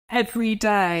every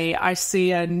day I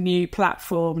see a new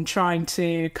platform trying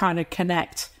to kind of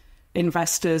connect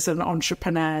investors and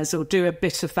entrepreneurs, or do a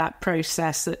bit of that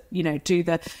process, that, you know, do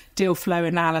the deal flow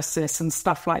analysis and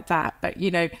stuff like that. But, you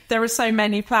know, there are so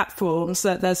many platforms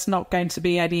that there's not going to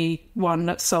be any one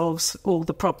that solves all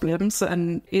the problems,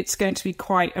 and it's going to be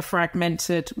quite a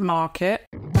fragmented market.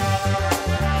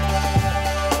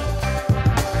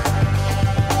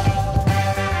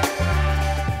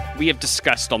 We have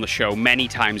discussed on the show many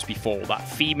times before that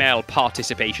female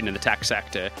participation in the tech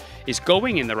sector is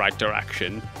going in the right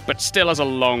direction, but still has a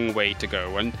long way to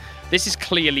go. And this is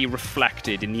clearly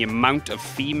reflected in the amount of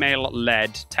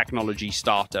female-led technology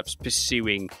startups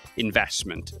pursuing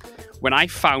investment. When I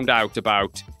found out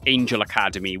about Angel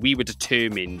Academe, we were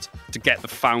determined to get the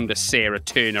founder, Sarah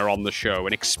Turner, on the show,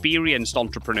 an experienced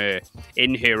entrepreneur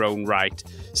in her own right.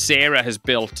 Sarah has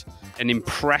built an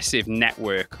impressive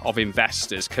network of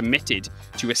investors committed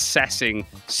to assessing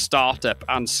startup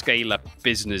and scale-up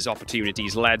business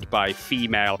opportunities led by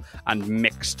female and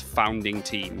mixed founding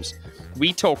teams.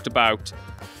 We talked about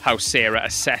how Sarah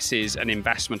assesses an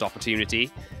investment opportunity,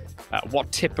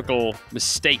 what typical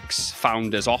mistakes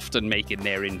founders often make in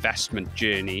their investment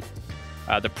journey,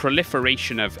 the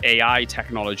proliferation of AI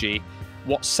technology,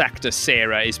 what sector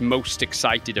Sarah is most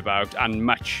excited about, and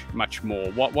much, much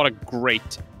more. What a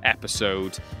great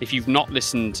episode. If you've not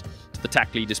listened to the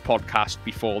Tech Leaders podcast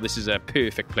before, this is a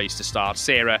perfect place to start.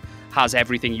 Sarah has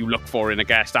everything you look for in a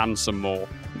guest and some more.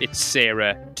 It's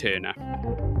Sarah Turner.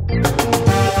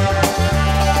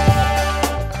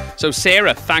 So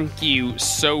Sarah, thank you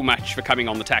so much for coming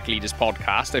on the Tech Leaders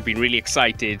podcast. I've been really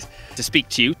excited to speak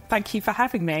to you. Thank you for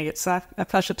having me. It's a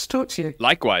pleasure to talk to you.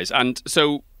 Likewise. And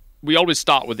so we always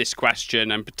start with this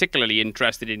question. I'm particularly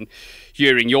interested in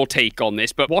hearing your take on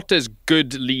this, but what does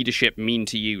good leadership mean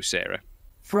to you, Sarah?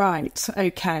 Right.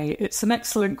 Okay. It's an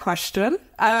excellent question.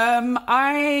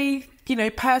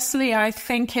 Personally, I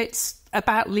think it's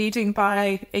about leading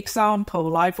by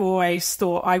example. I've always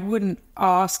thought I wouldn't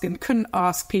ask and couldn't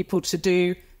ask people to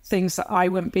do things that I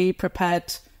wouldn't be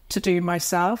prepared to do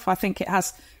myself. I think it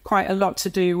has quite a lot to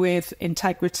do with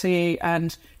integrity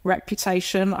and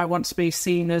reputation. I want to be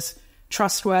seen as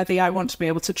trustworthy. I want to be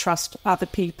able to trust other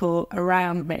people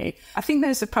around me. I think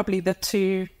those are probably the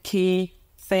two key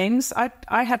things.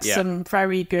 I had some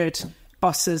very good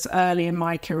bosses early in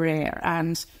my career,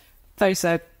 and those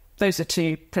are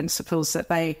two principles that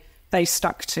they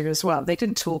stuck to as well. They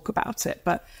didn't talk about it,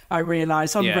 but I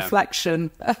realised on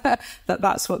reflection that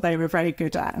that's what they were very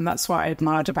good at, and that's what I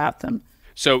admired about them.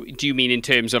 So do you mean in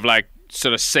terms of like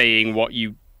sort of saying what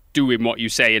you do in what you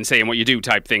say and saying what you do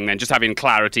type thing, then just having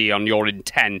clarity on your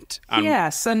intent?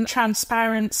 Yes, and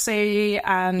transparency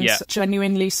and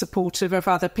genuinely supportive of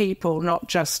other people, not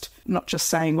just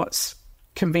saying what's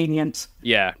convenient.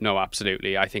 Yeah, no,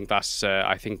 absolutely. I think that's,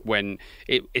 I think when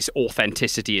it's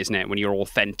authenticity, isn't it? When you're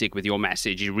authentic with your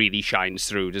message, it really shines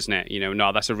through, doesn't it? You know,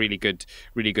 no, that's a really good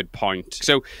point.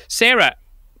 So, Sarah,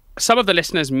 some of the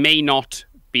listeners may not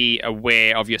be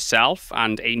aware of yourself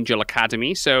and Angel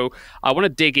Academe. So I want to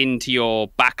dig into your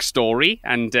backstory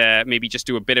and maybe just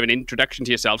do a bit of an introduction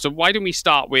to yourself. So why don't we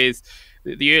start with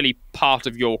the early part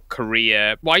of your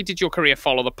career? Why did your career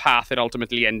follow the path it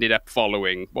ultimately ended up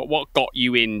following? What got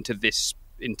you into this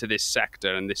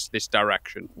sector and this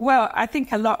direction? Well, I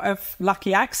think a lot of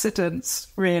lucky accidents,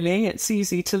 really. It's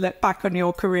easy to look back on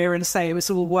your career and say it was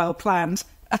all well planned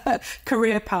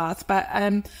career path, but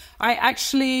I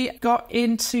actually got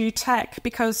into tech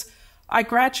because I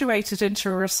graduated into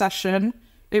a recession.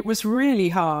 It was really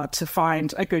hard to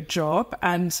find a good job,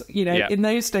 and in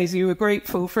those days you were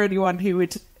grateful for anyone who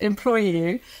would employ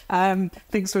you.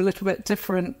 Things are a little bit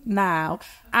different now,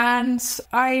 and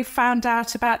I found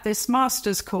out about this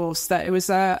master's course, that it was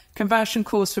a conversion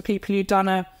course for people who'd done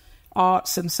a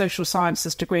arts and social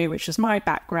sciences degree, which is my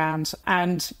background,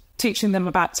 and teaching them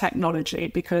about technology,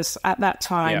 because at that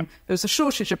time there was a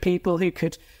shortage of people who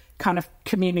could kind of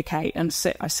communicate and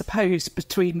sit, I suppose,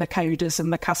 between the coders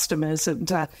and the customers and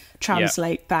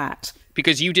translate that.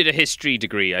 Because you did a history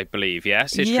degree, I believe,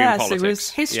 yes? History and politics. Yes, it was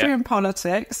history and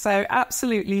politics, so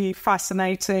absolutely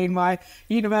fascinating. My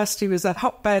university was a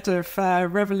hotbed of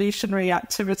revolutionary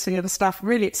activity and stuff,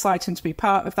 really exciting to be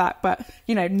part of that, but,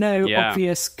 no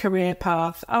obvious career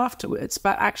path afterwards.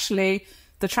 But actually,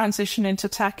 the transition into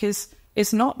tech is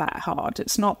not that hard.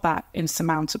 It's not that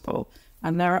insurmountable.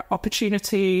 And there are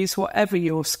opportunities, whatever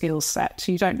your skill set.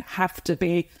 You don't have to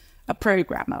be a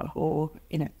programmer or,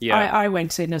 I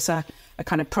went in as a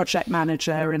kind of project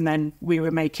manager, and then we were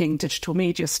making digital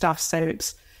media stuff. So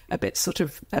it a bit sort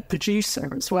of a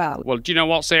producer as well. Well, do you know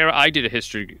what, Sarah? I did a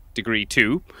history degree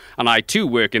too, and I too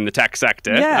work in the tech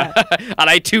sector. Yeah. And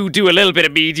I too do a little bit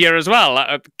of media as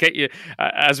well,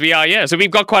 as we are, yeah. So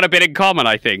we've got quite a bit in common,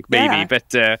 I think, maybe. Yeah.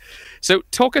 But so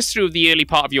talk us through the early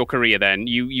part of your career then.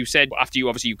 You said after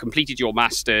you completed your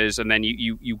master's and then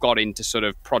you got into sort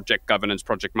of project governance,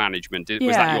 project management.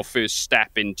 Was that your first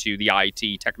step into the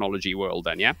IT technology world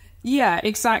then, yeah? Yeah,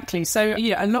 exactly. So,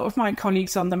 a lot of my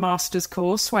colleagues on the master's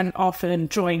course went off and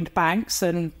joined banks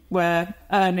and were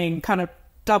earning kind of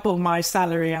double my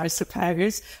salary, I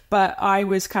suppose. But I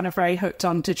was kind of very hooked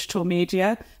on digital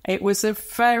media. It was a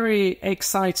very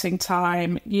exciting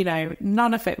time.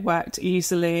 None of it worked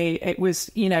easily. It was,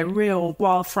 real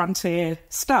wild frontier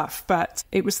stuff. But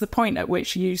it was the point at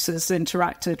which users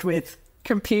interacted with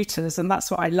computers. And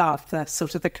that's what I loved, the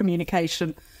sort of the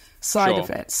communication side of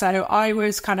it. So I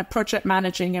was kind of project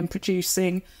managing and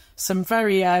producing some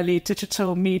very early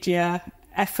digital media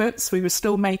efforts. We were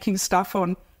still making stuff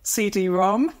on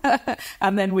CD-ROM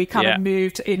and then we kind of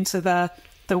moved into the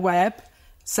web.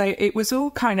 So it was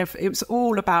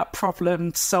all about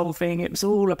problem solving. It was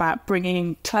all about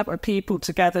bringing clever people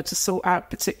together to sort out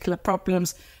particular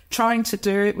problems, trying to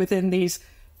do it within these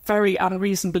very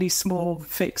unreasonably small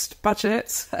fixed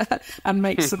budgets and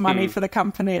make some money for the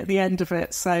company at the end of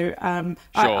it. So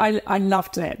I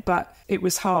loved it, but it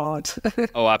was hard.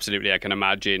 Oh, absolutely. I can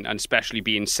imagine. And especially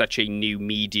being such a new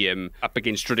medium up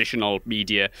against traditional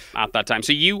media at that time.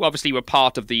 So you obviously were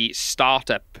part of the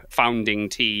startup founding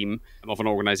team of an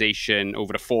organization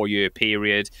over a 4-year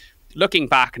period. Looking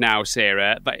back now,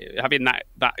 Sarah, having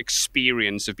that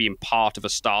experience of being part of a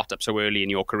startup so early in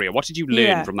your career, what did you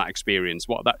learn from that experience?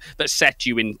 What that set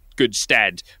you in good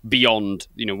stead beyond,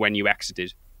 when you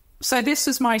exited? So this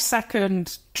was my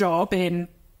second job in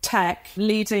tech,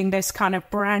 leading this kind of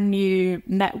brand new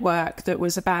network that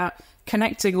was about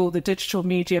connecting all the digital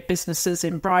media businesses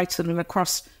in Brighton and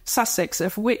across Sussex,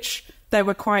 of which there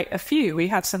were quite a few. We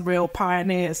had some real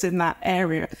pioneers in that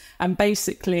area and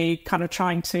basically kind of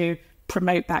trying to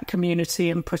promote that community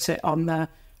and put it on the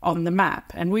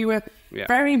map. And we were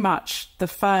very much the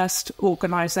first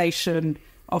organisation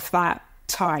of that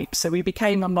type. So we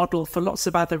became a model for lots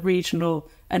of other regional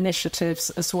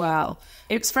initiatives as well.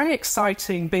 It's very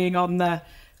exciting being on the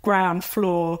ground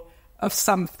floor of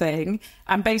something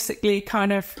and basically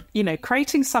kind of,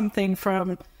 creating something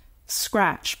from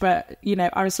scratch. But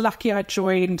I was lucky I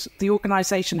joined. The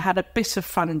organisation had a bit of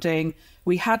funding.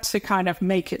 We had to kind of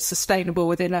make it sustainable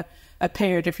within a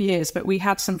period of years, but we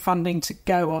had some funding to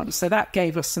go on, so that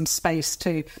gave us some space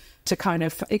to kind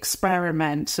of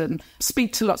experiment and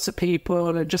speak to lots of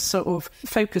people and just sort of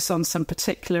focus on some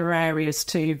particular areas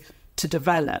to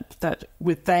develop that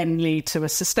would then lead to a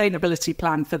sustainability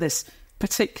plan for this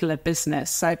particular business.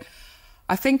 So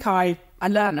I think I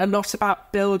learned a lot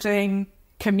about building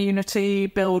community,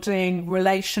 building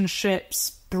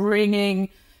relationships, bringing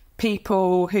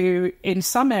people who in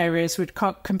some areas would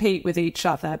compete with each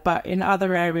other, but in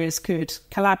other areas could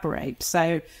collaborate.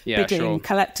 So bidding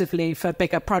collectively for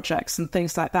bigger projects and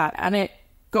things like that. And it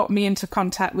got me into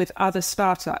contact with other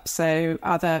startups, so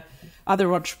other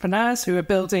entrepreneurs who are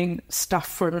building stuff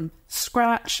from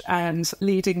scratch and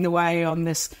leading the way on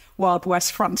this Wild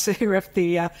West frontier of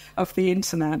the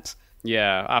internet.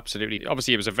 Yeah, absolutely.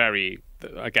 Obviously, it was a very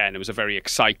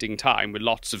exciting time with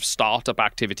lots of startup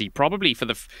activity, probably for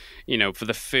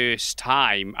the first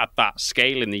time at that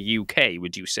scale in the UK,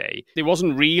 would you say? There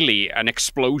wasn't really an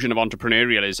explosion of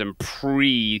entrepreneurialism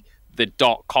pre the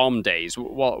dot-com days.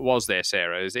 What was there,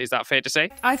 Sarah? Is that fair to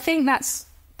say? I think that's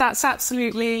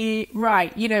absolutely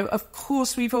right. Of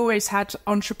course, we've always had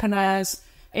entrepreneurs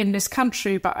in this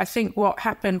country, but I think what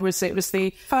happened was it was the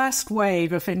first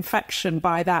wave of infection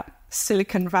by that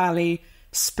Silicon Valley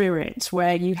spirit,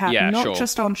 where you had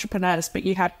just entrepreneurs, but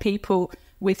you had people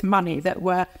with money that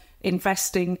were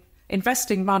investing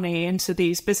money into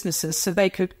these businesses so they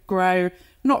could grow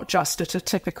not just at a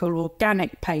typical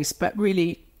organic pace, but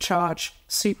really charge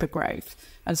super growth.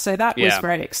 And so that was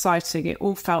very exciting. It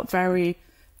all felt very,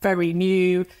 very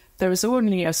new. There was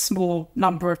only a small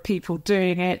number of people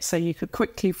doing it, so you could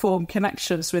quickly form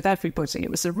connections with everybody.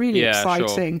 It was a really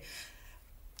exciting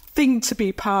thing to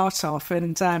be part of,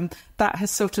 and that has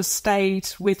sort of stayed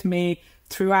with me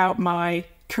throughout my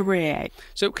career.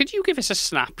 So could you give us a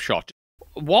snapshot?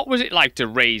 What was it like to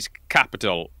raise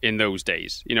capital in those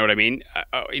days? You know what I mean?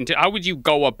 How would you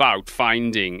go about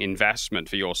finding investment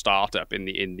for your startup in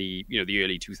the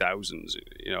early 2000s?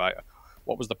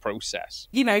 What was the process?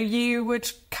 You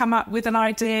would come up with an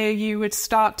idea, you would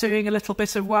start doing a little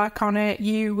bit of work on it,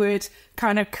 you would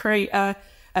kind of create a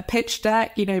pitch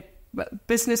deck.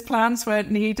 Business plans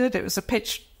weren't needed. It was a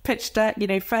pitch pitch deck,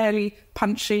 fairly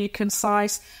punchy,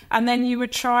 concise, and then you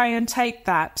would try and take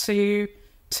that to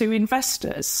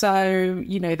investors. So,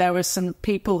 there were some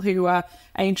people who were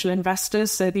angel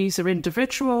investors. So these are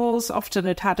individuals, often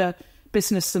had a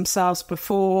business themselves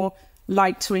before,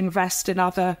 like to invest in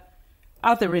other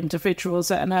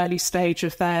individuals at an early stage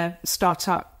of their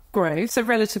startup growth. So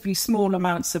relatively small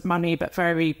amounts of money, but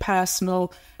very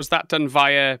personal. Was that done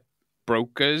via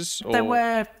brokers? Or... There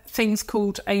were things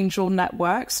called angel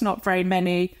networks, not very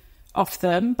many of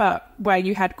them, but where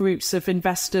you had groups of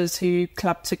investors who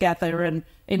clubbed together and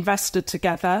invested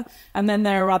together. And then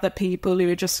there are other people who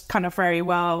are just kind of very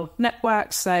well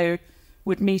networked, so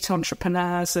would meet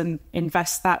entrepreneurs and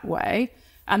invest that way.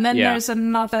 And then there's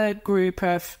another group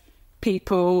of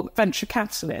people, venture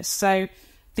capitalists. So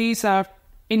these are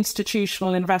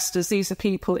institutional investors. These are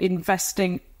people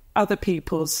investing other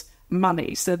people's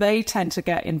money. So they tend to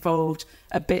get involved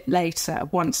a bit later,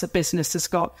 once a business has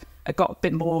got a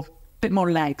bit more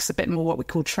legs, a bit more what we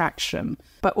call traction,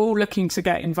 but all looking to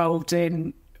get involved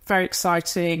in very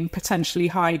exciting, potentially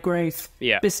high growth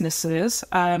businesses,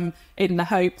 in the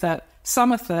hope that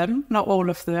some of them, not all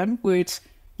of them, would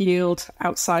yield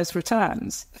outsized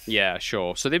returns. Yeah,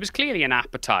 sure. So there was clearly an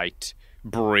appetite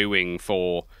brewing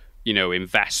for,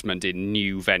 investment in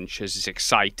new ventures. It's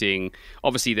exciting.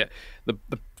 Obviously, the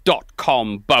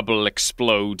dot-com bubble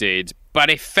exploded,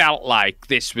 but it felt like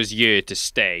this was here to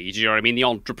stay. Do you know what I mean? The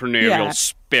entrepreneurial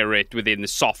spirit within the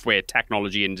software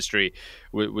technology industry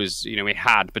was it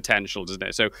had potential, doesn't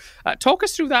it? So talk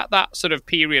us through that sort of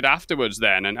period afterwards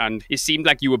then. And it seemed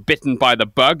like you were bitten by the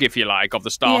bug, if you like, of the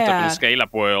startup and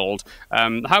scale-up world.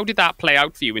 How did that play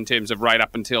out for you in terms of right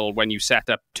up until when you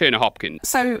set up Turner Hopkins?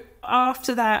 So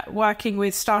after that, working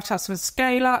with startups and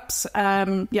scale-ups,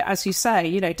 as you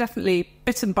say, definitely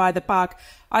bitten by the bug.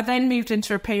 I then moved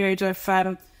into a period of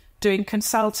doing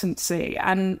consultancy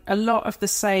and a lot of the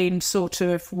same sort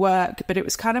of work, but it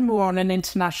was kind of more on an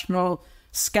international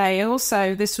scale.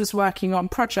 So this was working on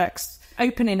projects,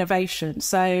 open innovation.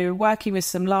 So working with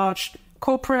some large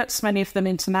corporates, many of them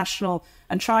international,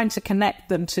 and trying to connect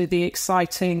them to the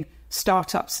exciting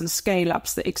startups and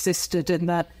scale-ups that existed in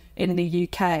the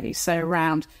UK. So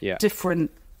around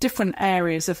different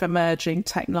areas of emerging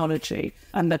technology,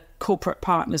 and the corporate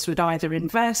partners would either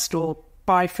invest or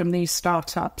buy from these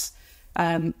startups.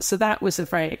 So that was a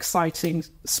very exciting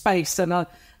space, and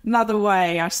another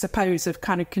way, I suppose, of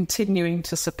kind of continuing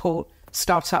to support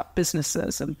startup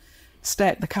businesses and stay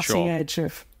at the cutting edge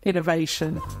of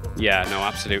innovation. Yeah, no,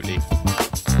 absolutely.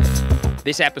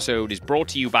 This episode is brought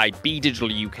to you by Be Digital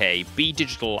UK. Be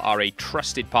Digital are a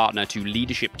trusted partner to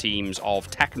leadership teams of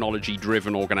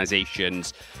technology-driven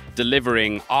organizations,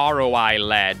 delivering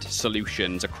ROI-led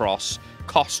solutions across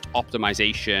cost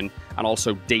optimization and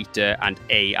also data and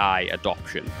AI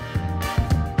adoption.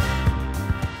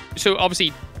 So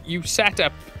obviously, you set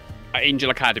up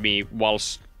Angel Academe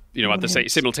whilst, at the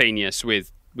simultaneous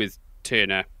with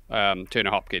Turner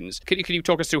Hopkins. Can you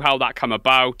talk us through how that came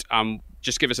about?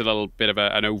 Just give us a little bit of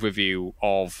an overview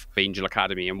of Angel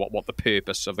Academe and what the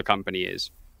purpose of the company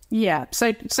is. Yeah,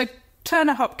 so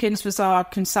Turner Hopkins was our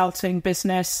consulting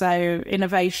business, so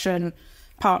innovation,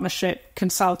 partnership,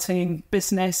 consulting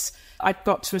business. I'd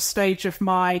got to a stage of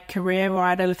my career where I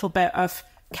had a little bit of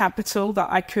capital that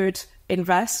I could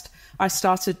invest. I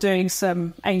started doing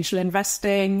some angel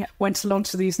investing, went along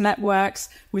to these networks,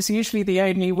 was usually the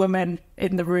only woman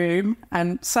in the room,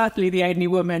 and certainly the only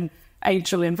woman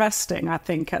angel investing, I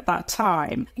think, at that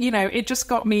time. It just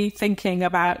got me thinking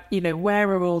about, where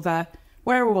are all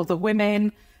the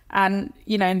women? And,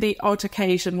 in the odd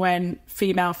occasion when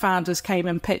female founders came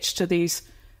and pitched to these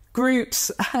groups,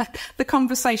 the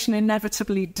conversation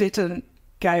inevitably didn't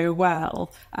go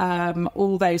well.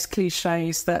 All those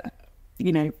cliches that,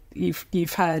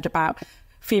 you've heard about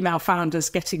female founders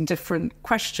getting different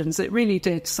questions, it really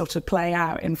did sort of play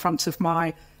out in front of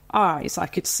my eyes. I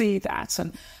could see that.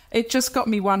 And it just got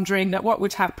me wondering that what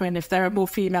would happen if there are more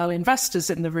female investors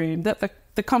in the room, that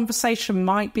the conversation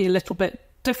might be a little bit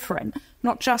different,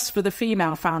 not just for the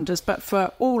female founders, but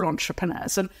for all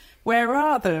entrepreneurs. And where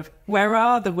are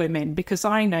the women? Because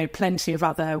I know plenty of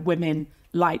other women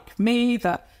like me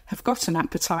that have got an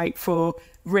appetite for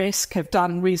risk, have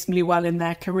done reasonably well in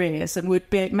their careers, and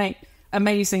would make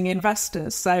amazing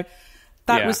investors. So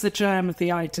that was the germ of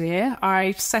the idea.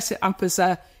 I set it up as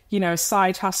a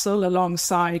side hustle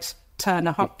alongside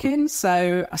Turner Hopkins.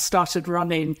 So I started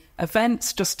running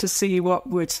events just to see what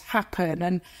would happen.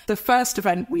 And the first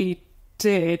event we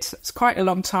did, it's quite a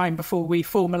long time before we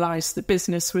formalised the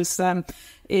business, was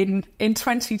in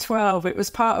 2012. It was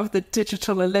part of the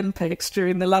Digital Olympics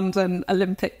during the London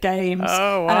Olympic Games.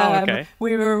 Oh, wow, okay.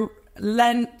 We were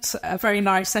lent a very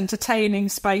nice entertaining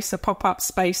space, a pop-up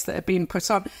space that had been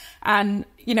put on. And,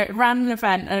 it ran an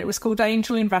event and it was called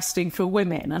Angel Investing for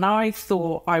Women. And I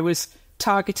thought I was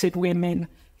targeted women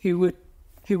who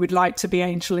would like to be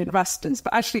angel investors.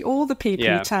 But actually all the people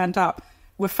who turned up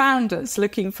were founders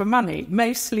looking for money,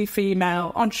 mostly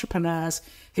female entrepreneurs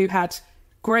who had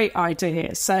great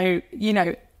ideas. So,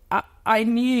 I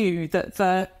knew that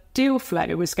the deal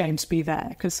flow was going to be there,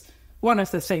 because one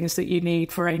of the things that you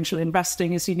need for angel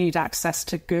investing is you need access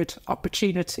to good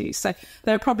opportunities. So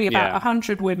there are probably about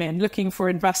 100 women looking for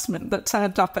investment that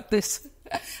turned up at this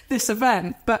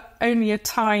event, but only a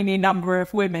tiny number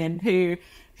of women who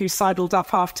sidled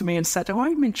up after me and said, oh,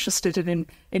 I'm interested in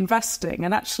investing.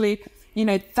 And actually,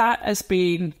 that has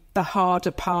been the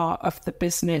harder part of the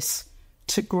business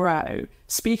to grow.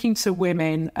 Speaking to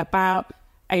women about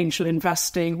angel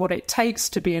investing, what it takes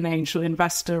to be an angel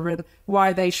investor and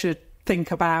why they should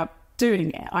think about doing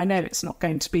it. I know it's not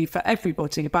going to be for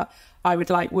everybody, but I would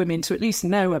like women to at least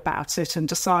know about it and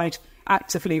decide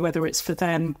actively whether it's for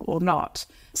them or not.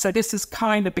 So this has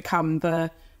kind of become the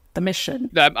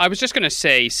mission. I was just going to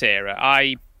say, Sarah,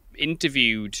 I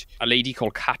interviewed a lady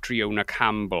called Catriona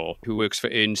Campbell who works for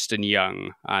Ernst &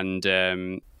 Young,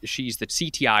 and she's the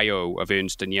CTIO of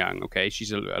Ernst & Young. Okay,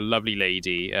 she's a lovely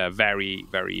lady, very,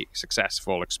 very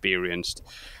successful, experienced,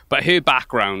 but her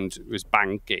background was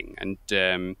banking, and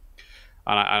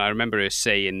I remember her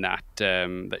saying that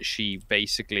that she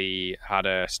basically had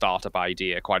a startup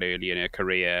idea quite early in her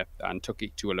career and took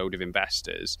it to a load of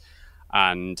investors.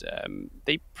 And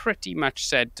they pretty much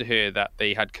said to her that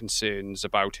they had concerns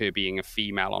about her being a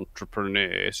female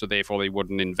entrepreneur, so therefore they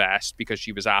wouldn't invest because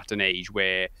she was at an age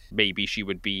where maybe she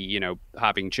would be,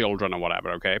 having children or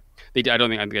whatever, okay? I don't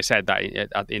think they said that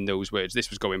in those words. This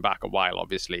was going back a while,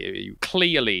 obviously.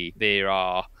 Clearly, there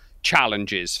are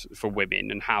challenges for women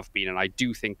and have been, and I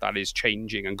do think that is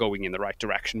changing and going in the right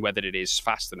direction. Whether it is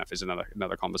fast enough is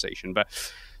another conversation. But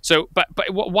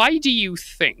why do you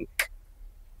think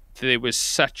there was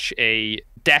such a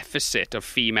deficit of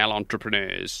female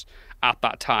entrepreneurs at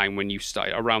that time when you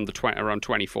started around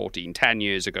 2014, 10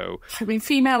 years ago? I mean,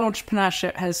 female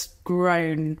entrepreneurship has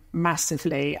grown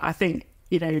massively. I think,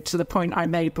 to the point I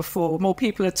made before, more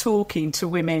people are talking to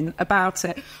women about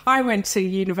it. I went to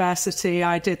university,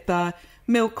 I did the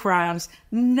milk rounds.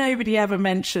 Nobody ever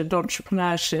mentioned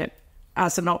entrepreneurship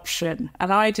as an option.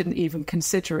 And I didn't even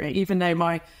consider it, even though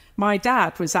my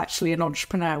dad was actually an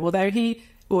entrepreneur, although he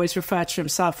always referred to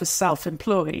himself as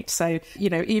self-employed. So,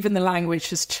 even the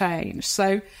language has changed.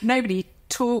 So nobody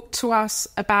talked to us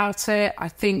about it. I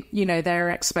think, there are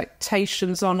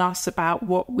expectations on us about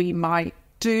what we might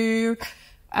do.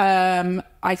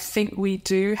 I think we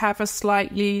do have a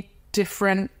slightly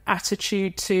different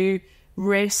attitude to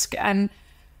risk. And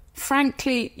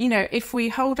frankly, if we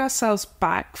hold ourselves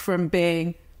back from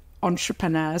being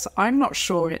entrepreneurs, I'm not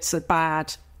sure it's a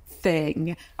bad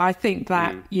thing. I think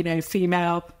that,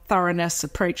 female thoroughness,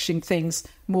 approaching things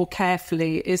more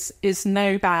carefully is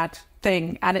no bad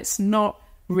thing. And it's not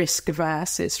risk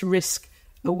averse, it's risk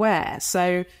aware.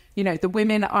 So, the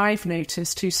women I've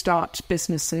noticed who start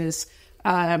businesses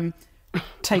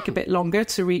take a bit longer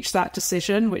to reach that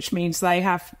decision, which means they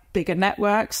have bigger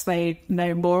networks. They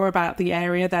know more about the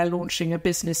area they're launching a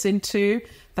business into.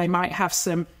 They might have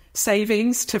some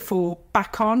savings to fall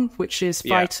back on, which is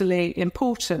vitally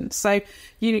important. So,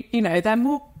 they're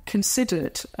more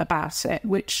considered about it,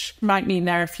 which might mean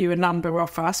there are fewer number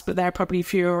of us, but there are probably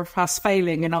fewer of us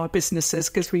failing in our businesses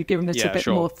because we've given it a bit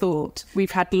more thought.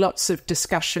 We've had lots of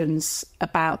discussions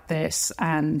about this,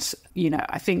 and,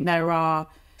 I think there are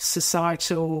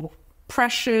societal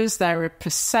pressures, there are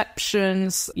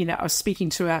perceptions. I was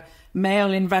speaking to a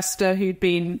male investor who'd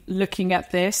been looking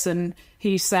at this, and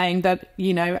he's saying that,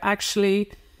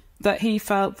 actually that he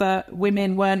felt that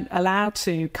women weren't allowed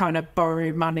to kind of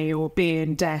borrow money or be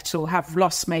in debt or have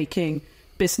loss-making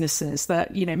businesses,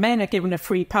 that, men are given a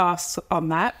free pass on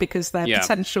that because they're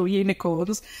potential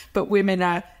unicorns, but women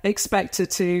are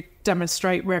expected to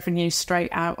demonstrate revenue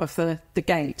straight out of the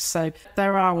gate. So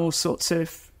there are all sorts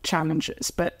of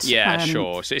challenges, but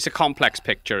sure. So it's a complex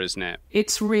picture, isn't it?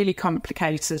 It's really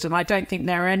complicated, and I don't think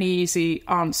there are any easy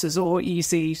answers or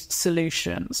easy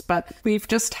solutions. But we've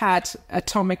just had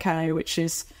Atomico, which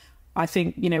is, I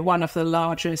think, one of the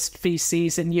largest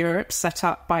VCs in Europe, set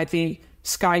up by the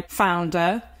Skype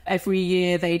founder. Every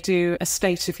year they do a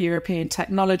State of European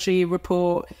Technology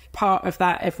report. Part of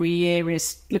that every year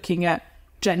is looking at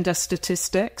gender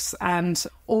statistics, and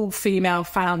all female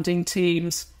founding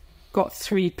teams got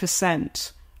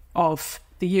 3% of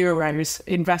the euros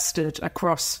invested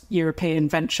across European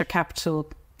venture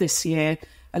capital this year.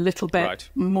 a little bit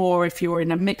more if you're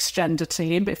in a mixed gender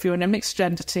team. But if you're in a mixed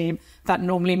gender team, that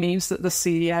normally means that the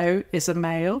CEO is a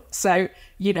male. So,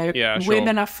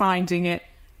 women are finding it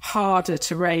harder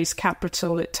to raise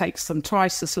capital. It takes them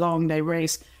twice as long. They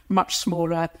raise much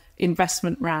smaller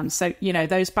investment rounds. So,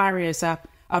 those barriers are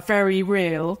very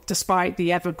real, despite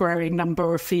the ever-growing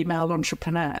number of female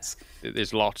entrepreneurs.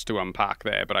 There's lots to unpack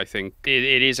there, but I think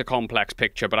it is a complex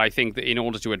picture. But I think that in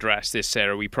order to address this,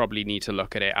 Sarah, we probably need to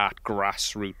look at it at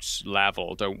grassroots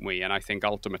level, don't we? And I think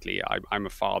ultimately I'm a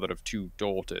father of 2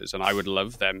 daughters, and I would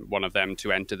love one of them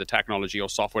to enter the technology or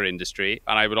software industry.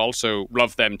 And I would also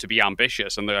love them to be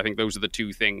ambitious. And I think those are the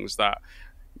 2 things that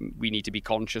we need to be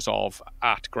conscious of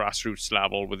at grassroots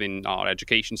level within our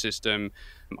education system.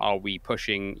 Are we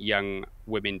pushing young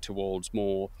women towards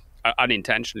more,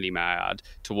 unintentionally may I add,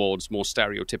 towards more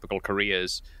stereotypical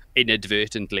careers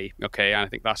inadvertently? Okay, and I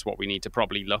think that's what we need to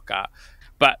probably look at.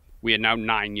 But we are now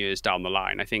 9 years down the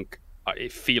line. I think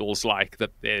it feels like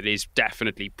that there is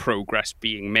definitely progress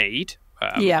being made.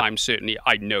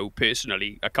 I know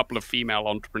personally a couple of female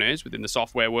entrepreneurs within the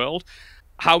software world.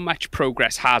 How much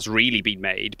progress has really been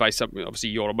made by some, obviously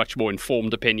you're a much more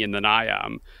informed opinion than I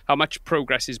am. How much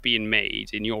progress is being made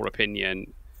in your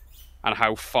opinion, and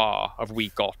how far have we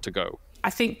got to go? I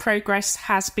think progress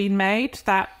has been made.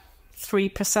 That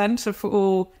 3% of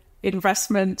all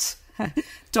investment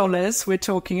dollars we're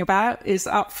talking about is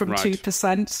up from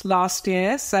 2% last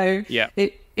year. So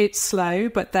it's slow,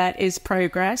 but there is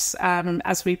progress.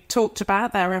 As we've talked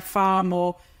about, there are far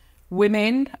more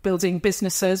women building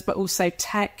businesses, but also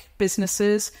tech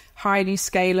businesses, highly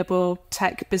scalable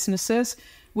tech businesses.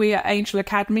 We at Angel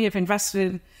Academe have invested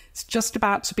in, it's just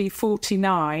about to be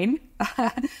 49.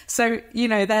 So,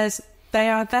 they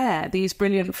are there. These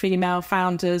brilliant female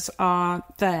founders are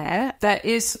there. There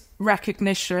is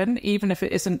recognition, even if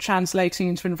it isn't translating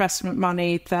into investment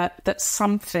money, that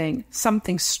something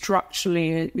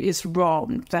structurally is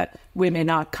wrong, that women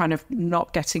are kind of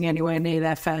not getting anywhere near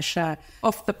their fair share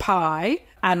of the pie.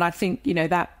 And I think,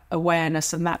 that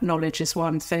awareness and that knowledge is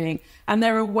one thing. And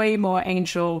there are way more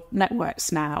angel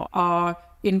networks now. Our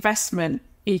investment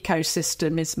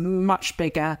ecosystem is much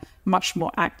bigger, much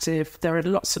more active. There are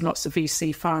lots and lots of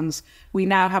VC funds. We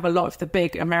now have a lot of the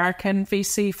big American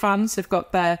VC funds have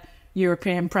got their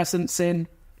European presence in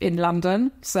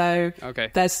London. So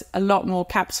there's a lot more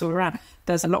capital around.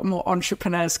 There's a lot more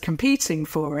entrepreneurs competing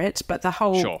for it, but the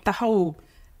whole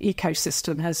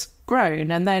ecosystem has grown.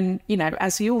 And then,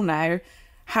 as you all know,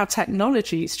 how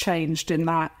technology's changed in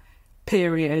that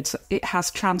period. It has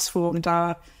transformed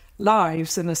our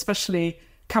lives, and especially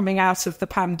coming out of the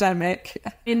pandemic.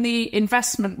 In the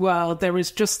investment world, there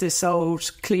is just this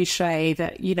old cliche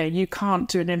that, you can't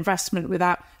do an investment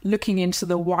without looking into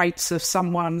the whites of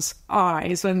someone's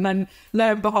eyes. And then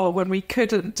lo and behold, when we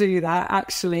couldn't do that,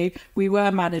 actually, we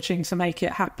were managing to make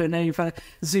it happen over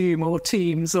Zoom or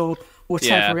Teams or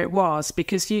whatever it was,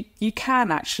 because you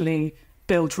can actually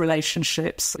build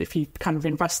relationships if you kind of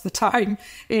invest the time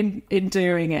in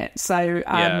doing it. So,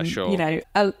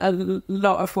 a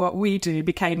lot of what we do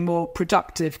became more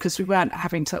productive because we weren't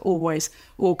having to always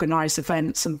organise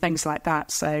events and things like that.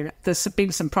 So there's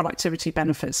been some productivity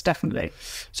benefits, definitely.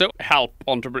 So help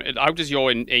entrepreneurs. How does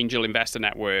your angel investor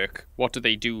network, what do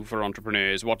they do for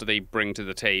entrepreneurs? What do they bring to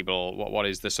the table? What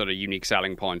is the sort of unique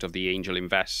selling point of the angel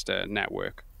investor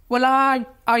network? Well,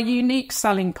 our unique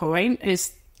selling point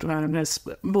is, well, there's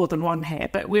more than one here,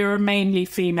 but we're a mainly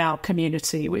female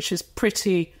community, which is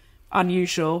pretty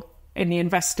unusual in the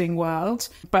investing world.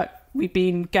 But we've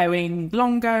been going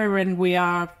longer and we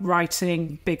are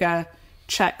writing bigger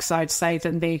checks, I'd say,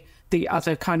 than the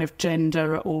other kind of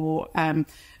gender or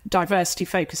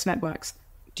diversity-focused networks.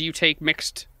 Do you take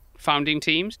mixed founding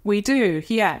teams? We do,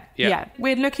 yeah.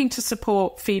 We're looking to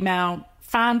support female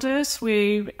founders.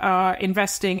 We are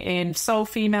investing in sole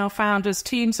female founders,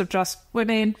 teams of just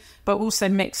women, but also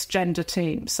mixed gender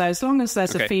teams. So as long as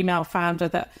there's a female founder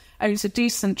that owns a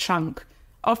decent chunk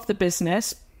of the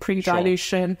business,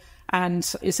 pre-dilution,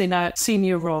 and is in a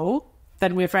senior role,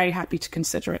 then we're very happy to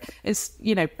consider it. It's,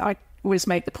 I always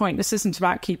make the point, this isn't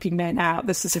about keeping men out.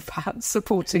 This is about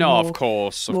supporting more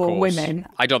women.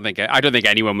 I don't think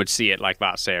anyone would see it like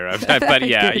that, Sarah. But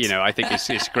yeah, I think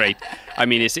it's great. I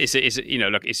mean, it's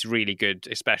look, it's really good,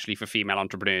 especially for female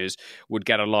entrepreneurs. Would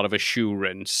get a lot of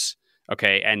assurance.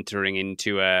 Entering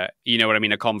into a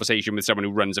conversation with someone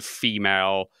who runs a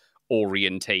female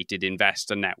orientated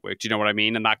investor network. Do you know what I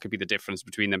mean? And that could be the difference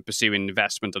between them pursuing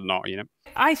investment or not,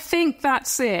 I think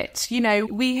that's it.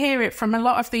 We hear it from a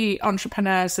lot of the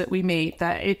entrepreneurs that we meet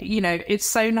that it's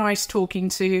so nice talking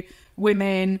to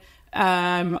women.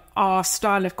 Our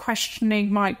style of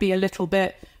questioning might be a little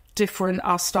bit different.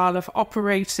 Our style of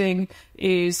operating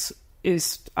is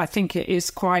I think it is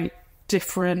quite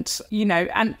different,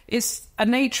 and it's a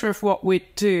nature of what we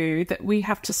do that we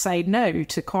have to say no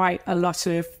to quite a lot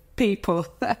of people.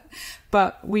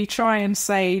 But we try and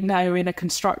say no in a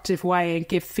constructive way and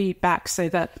give feedback so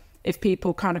that if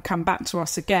people kind of come back to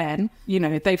us again,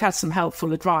 they've had some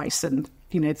helpful advice and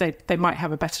they might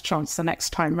have a better chance the next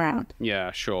time round.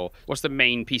 Yeah, sure. What's the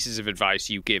main pieces of advice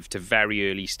you give to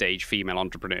very early stage female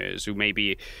entrepreneurs who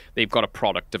maybe they've got a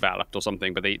product developed or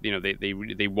something, but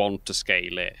they want to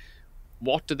scale it?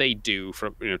 What do they do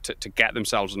to get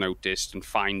themselves noticed and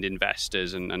find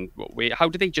investors? And how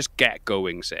do they just get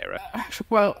going, Sarah?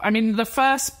 Well, I mean, the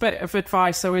first bit of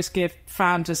advice I always give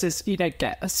founders is,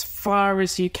 get as far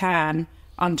as you can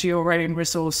under your own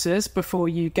resources before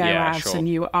you go out and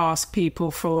you ask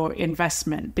people for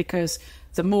investment, because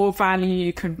the more value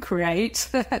you can create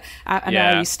at an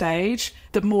early stage,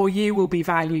 the more you will be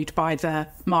valued by the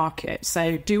market.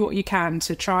 So do what you can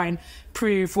to try and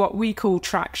prove what we call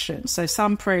traction, so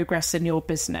some progress in your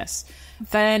business.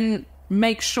 Then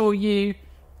make sure you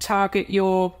target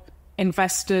your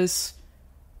investors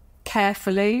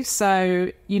carefully.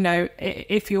 So,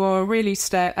 if you're a really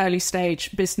early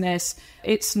stage business,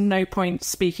 it's no point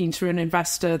speaking to an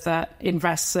investor that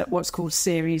invests at what's called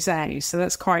Series A. So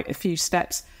that's quite a few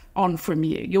steps on from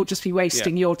you. You'll just be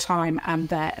wasting your time and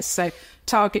theirs. So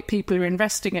target people who are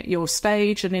investing at your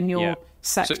stage and in your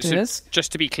sectors. So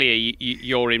just to be clear,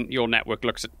 your network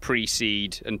looks at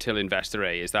pre-seed until investor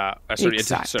A. Is that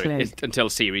exactly until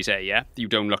Series A? Yeah, you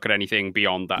don't look at anything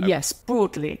beyond that. Yes,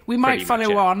 broadly. We might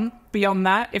follow on beyond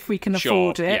that if we can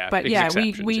afford it. Yeah, but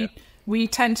we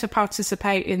tend to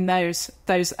participate in those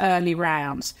early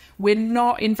rounds. We're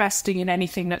not investing in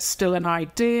anything that's still an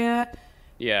idea.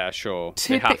 Yeah, sure.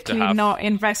 Typically not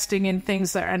investing in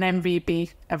things that are an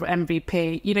MVP.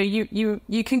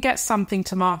 You can get something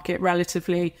to market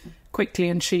relatively quickly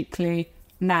and cheaply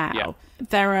now. Yeah.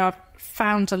 There are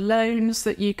founder loans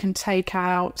that you can take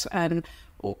out and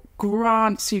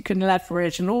grants you can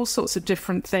leverage and all sorts of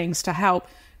different things to help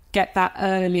get that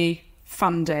early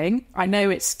funding. I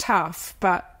know it's tough,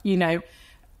 but,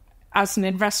 as an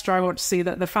investor, I want to see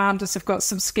that the founders have got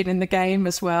some skin in the game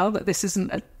as well, that this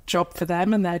isn't a job for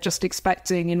them and they're just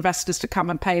expecting investors to come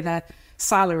and pay their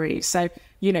salary. So,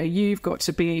 you've got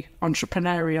to be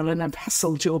entrepreneurial and have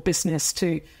hustled your business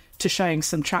to showing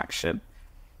some traction.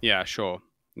 Yeah, sure.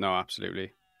 No,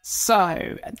 absolutely.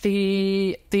 So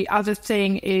the other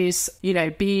thing is,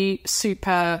 be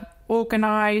super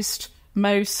organized.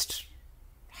 Most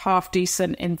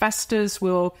half-decent investors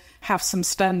will have some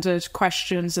standard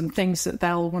questions and things that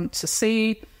they'll want to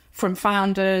see from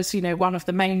founders. One of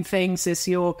the main things is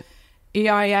your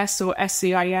EIS or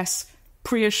SEIS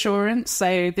pre-assurance.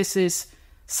 So this is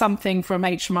something from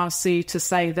HMRC to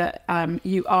say that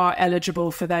you are eligible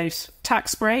for those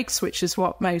tax breaks, which is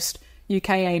what most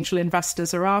UK angel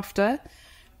investors are after.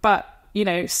 But,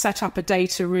 set up a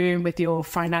data room with your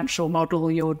financial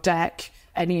model, your deck,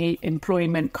 any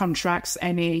employment contracts,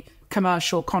 any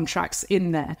commercial contracts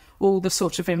in there, all the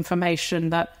sort of information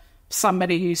that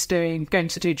somebody who's going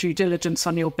to do due diligence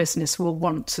on your business will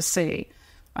want to see.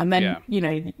 And then,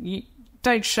 you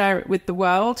don't share it with the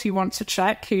world. You want to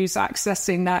check who's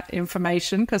accessing that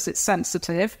information because it's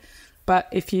sensitive. But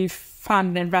if you've found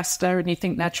an investor and you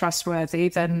think they're trustworthy,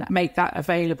 then make that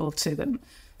available to them.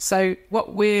 So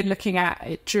what we're looking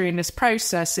at during this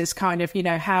process is kind of,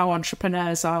 how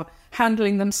entrepreneurs are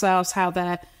handling themselves, how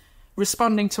they're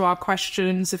responding to our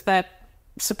questions. If they're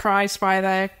surprised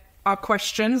by our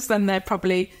questions, then they're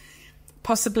possibly,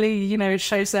 it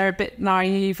shows they're a bit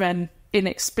naive and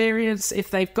inexperienced. If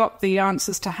they've got the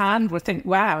answers to hand, we'll think,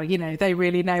 wow, they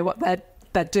really know what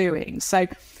they're doing. So,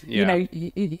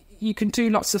 you can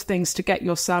do lots of things to get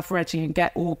yourself ready and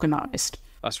get organised.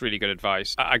 That's really good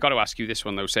advice. I got to ask you this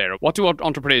one though, Sarah. What do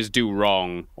entrepreneurs do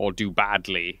wrong or do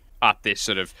badly at this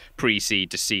sort of pre-seed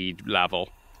to seed level?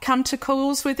 Come to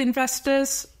calls with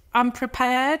investors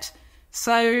unprepared.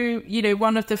 So,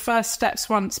 one of the first steps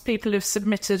once people have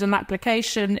submitted an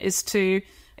application is to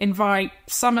invite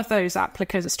some of those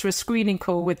applicants to a screening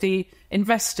call with the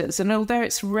investors. And although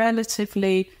it's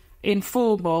relatively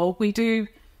informal, we do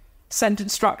send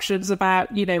instructions about,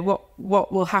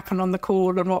 what will happen on the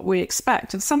call and what we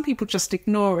expect. And some people just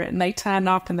ignore it and they turn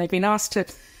up and they've been asked to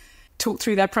talk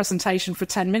through their presentation for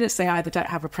 10 minutes. They either don't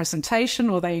have a presentation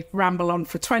or they ramble on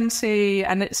for 20.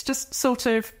 And it's just sort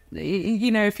of,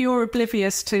 if you're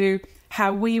oblivious to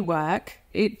how we work,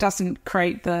 it doesn't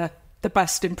create the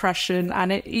best impression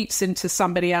and it eats into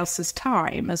somebody else's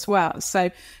time as well.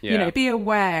 So, be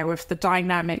aware of the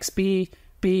dynamics, be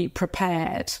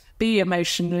prepared, be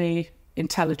emotionally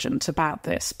intelligent about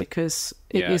this, because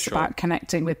it is about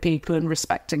connecting with people and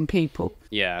respecting people.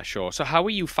 Yeah, sure. So how are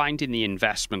you finding the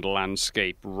investment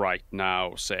landscape right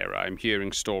now, Sarah? I'm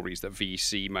hearing stories that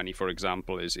VC money, for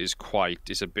example, is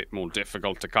a bit more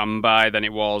difficult to come by than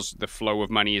it was. The flow of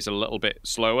money is a little bit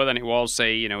slower than it was,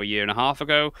 say, a year and a half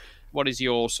ago. What is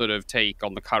your sort of take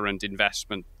on the current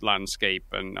investment landscape,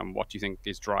 and what do you think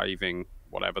is driving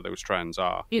whatever those trends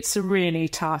are? It's a really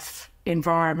tough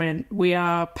environment. We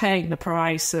are paying the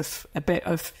price of a bit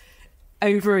of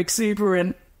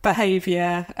over-exuberant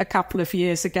behaviour a couple of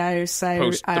years ago.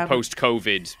 So the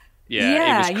post-COVID,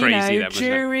 it was crazy.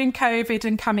 During COVID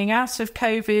and coming out of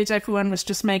COVID, everyone was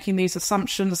just making these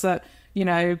assumptions that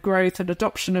growth and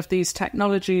adoption of these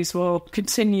technologies will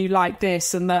continue like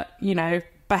this, and that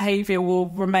behaviour will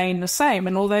remain the same.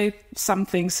 And although some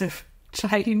things have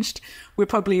changed, we're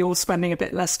probably all spending a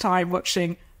bit less time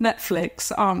watching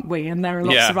Netflix, aren't we? And there are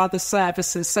lots of other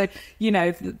services. So,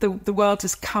 the world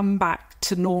has come back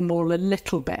to normal a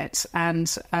little bit.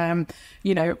 And, a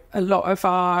lot of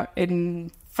our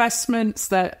investments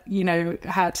that,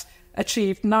 had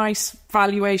achieved nice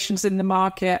valuations in the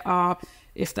market are,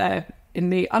 if they're in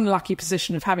the unlucky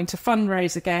position of having to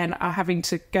fundraise again, are having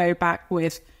to go back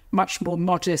with much more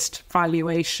modest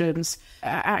valuations.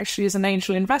 Actually, as an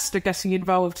angel investor, getting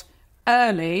involved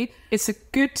early, it's a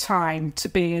good time to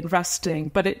be investing,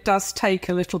 but it does take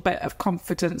a little bit of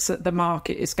confidence that the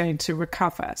market is going to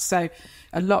recover. So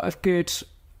a lot of good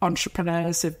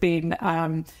entrepreneurs have been,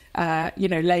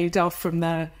 laid off from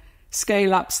the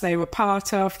scale-ups they were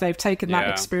part of. They've taken that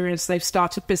experience. They've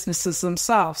started businesses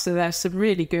themselves. So there's some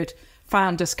really good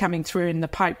founders coming through in the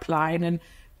pipeline, and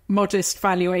modest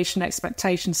valuation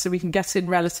expectations, so we can get in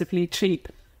relatively cheap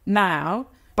now.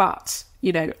 But,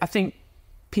 I think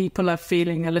people are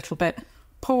feeling a little bit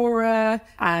poorer,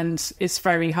 and it's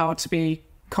very hard to be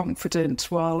confident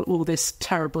while all this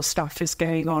terrible stuff is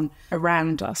going on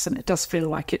around us. And it does feel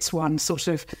like it's one sort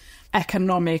of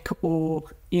economic or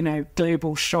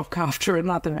global shock after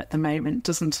another at the moment,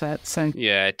 doesn't it? So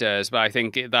yeah, it does. But I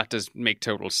think that does make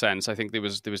total sense. I think there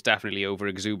was definitely over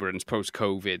exuberance post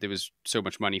COVID. There was so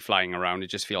much money flying around. It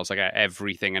just feels like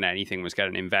everything and anything was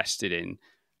getting invested in.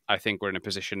 I think we're in a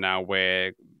position now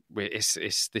where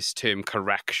it's this term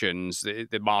corrections.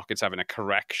 The market's having a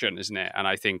correction, isn't it? And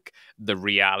I think the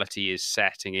reality is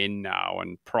setting in now,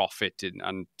 and profit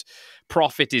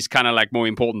is kind of like more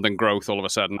important than growth all of a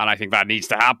sudden. And I think that needs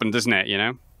to happen, doesn't it?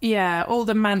 Yeah, all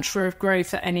the mantra of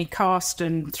growth at any cost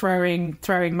and throwing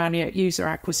money at user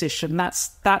acquisition,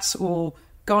 that's all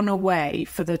gone away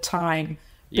for the time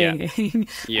being.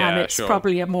 And it's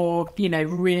probably a more,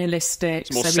 realistic...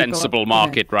 It's a more sensible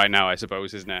market right now, I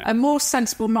suppose, isn't it? A more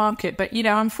sensible market. But,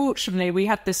 unfortunately, we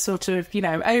had this sort of,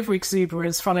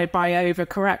 over-exuberance followed by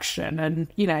over-correction. And,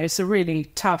 it's a really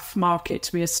tough market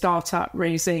to be a startup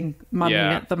raising money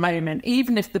at the moment.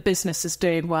 Even if the business is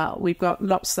doing well, we've got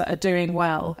lots that are doing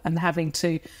well and having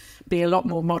to be a lot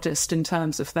more modest in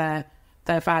terms of their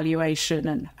valuation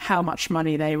and how much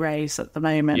money they raise at the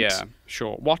moment. Yeah,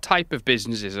 sure. What type of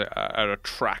businesses are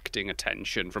attracting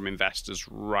attention from investors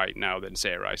right now then,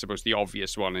 Sarah? I suppose the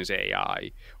obvious one is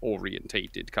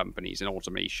AI-orientated companies and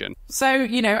automation. So,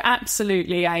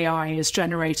 absolutely AI is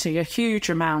generating a huge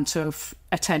amount of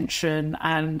attention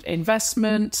and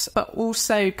investment, but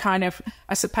also kind of,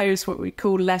 I suppose, what we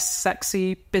call less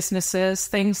sexy businesses,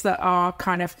 things that are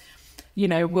kind of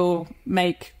will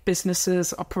make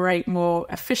businesses operate more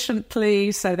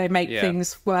efficiently, so they make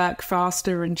things work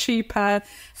faster and cheaper,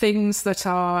 things that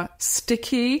are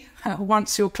sticky.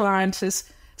 Once your client has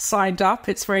signed up,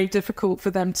 it's very difficult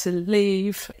for them to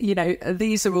leave.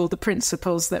 These are all the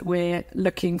principles that we're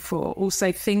looking for.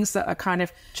 Also, things that are kind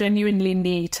of genuinely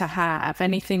need to have.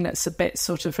 Anything that's a bit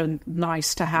sort of a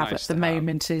nice to have at the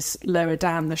moment is lower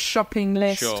down the shopping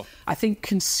list. Sure. I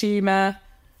think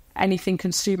anything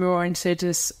consumer oriented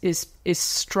is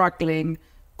struggling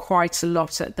quite a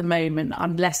lot at the moment,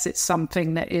 unless it's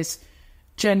something that is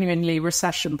genuinely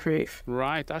recession proof.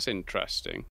 Right, that's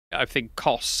interesting. I think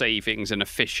cost savings and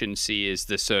efficiency is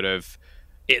the sort of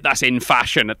that's in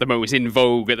fashion at the moment, it's in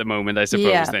vogue at the moment, I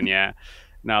suppose.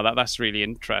 Now that's really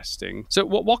interesting. So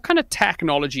what kind of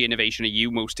technology innovation are you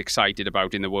most excited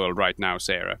about in the world right now,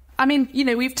 Sarah? I mean,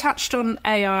 we've touched on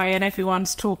AI and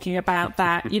everyone's talking about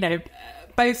that,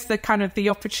 both the kind of the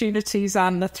opportunities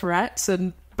and the threats,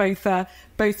 and both are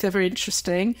very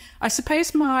interesting. I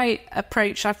suppose my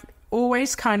approach, I've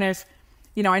always kind of,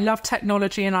 I love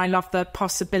technology and I love the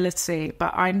possibility,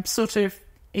 but I'm sort of,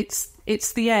 it's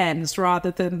the ends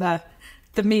rather than the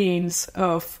means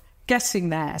of getting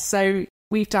there. So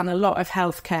we've done a lot of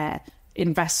healthcare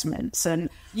investments and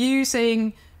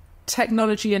using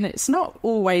technology, and it's not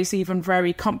always even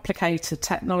very complicated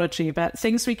technology, but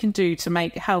things we can do to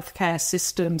make healthcare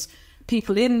systems,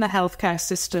 people in the healthcare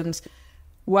systems,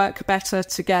 work better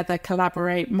together,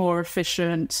 collaborate more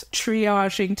efficient,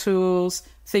 triaging tools,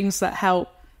 things that help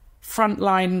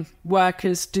frontline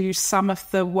workers do some of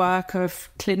the work of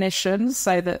clinicians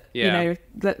so that,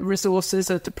 that resources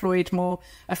are deployed more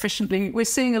efficiently. We're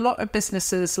seeing a lot of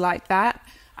businesses like that.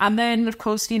 And then, of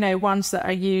course, ones that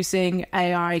are using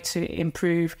AI to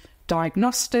improve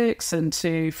diagnostics and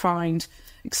to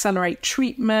accelerate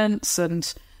treatments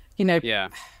and, I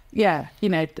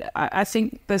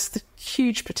think there's the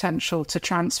huge potential to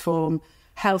transform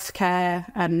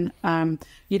healthcare and,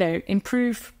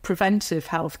 improve preventive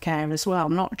healthcare as well,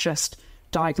 not just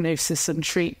diagnosis and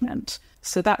treatment.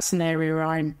 So that's an area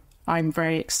I'm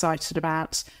very excited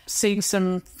about. Seeing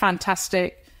some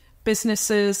fantastic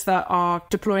businesses that are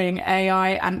deploying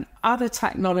AI and other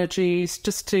technologies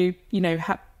just to,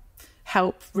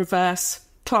 help reverse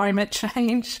climate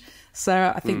change.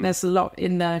 So I think there's a lot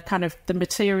in the kind of the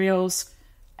materials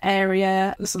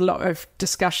area. There's a lot of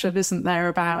discussion, isn't there,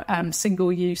 about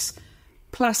single-use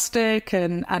plastic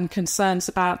and concerns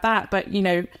about that. But,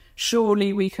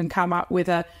 surely we can come up with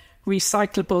a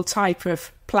recyclable type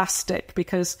of plastic,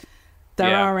 because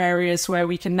there are areas where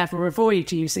we can never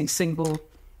avoid using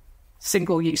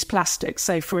single-use plastic.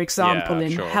 So, for example,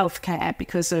 in healthcare,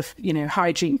 because of,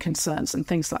 hygiene concerns and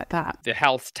things like that. The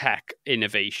health tech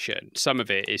innovation, some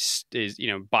of it is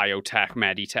biotech,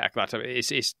 meditech. That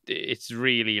it's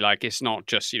really like, it's not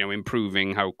just,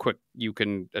 improving how quick you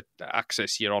can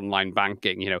access your online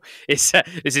banking. This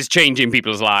is changing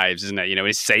people's lives, isn't it?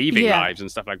 It's saving lives and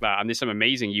stuff like that. And there's some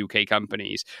amazing UK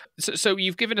companies. So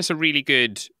you've given us a really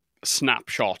good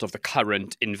snapshot of the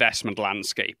current investment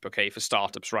landscape, for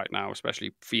startups right now,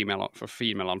 especially female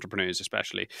entrepreneurs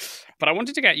especially. But I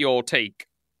wanted to get your take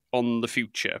on the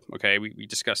future. We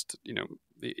discussed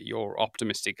your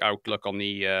optimistic outlook on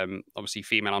the obviously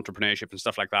female entrepreneurship and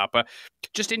stuff like that, but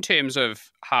just in terms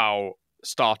of how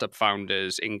startup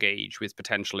founders engage with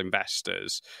potential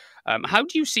investors, how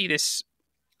do you see this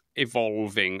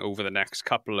evolving over the next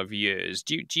couple of years?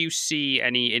 Do you see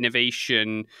any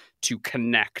innovation to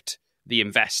connect the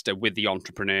investor with the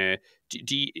entrepreneur?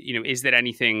 Is there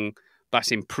anything that's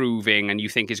improving and you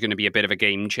think is going to be a bit of a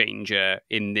game changer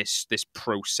in this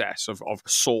process of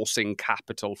sourcing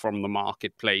capital from the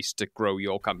marketplace to grow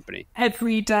your company?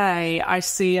 Every day I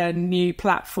see a new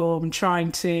platform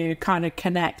trying to kind of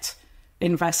connect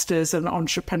investors and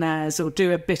entrepreneurs, or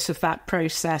do a bit of that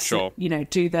process, do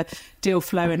the deal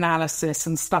flow analysis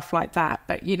and stuff like that.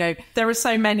 But, there are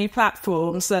so many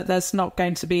platforms that there's not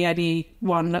going to be any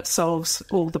one that solves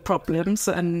all the problems.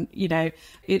 And,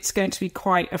 it's going to be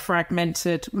quite a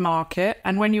fragmented market.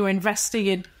 And when you're investing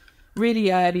in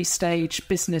really early stage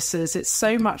businesses, it's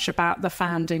so much about the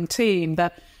founding team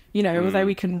that, although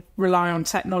we can rely on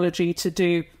technology to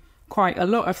do quite a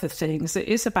lot of the things, it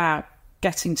is about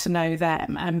getting to know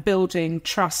them and building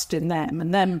trust in them,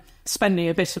 and them spending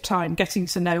a bit of time getting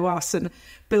to know us and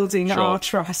building our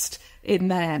trust in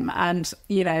them. And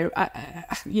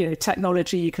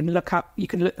technology, you can look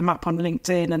them up on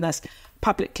LinkedIn, and there's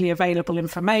publicly available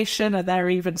information, and there are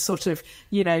even sort of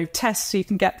tests you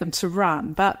can get them to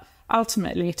run. But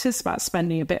ultimately it is about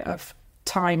spending a bit of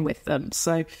time with them.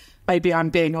 So maybe I'm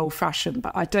being old-fashioned,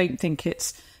 but I don't think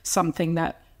it's something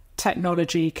that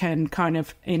technology can kind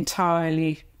of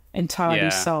entirely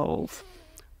solve.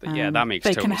 That makes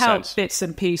they total can help sense. Bits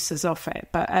and pieces of it,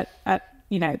 but at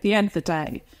the end of the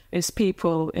day, it's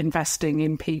people investing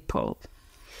in people.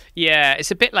 Yeah,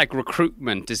 it's a bit like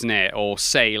recruitment, isn't it? Or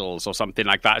sales or something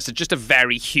like that. It's just a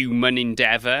very human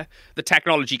endeavor. The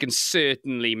technology can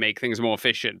certainly make things more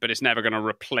efficient, but it's never going to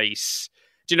replace.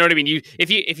 Do you know what I mean?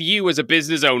 If you as a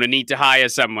business owner need to hire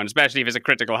someone, especially if it's a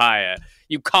critical hire,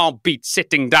 you can't beat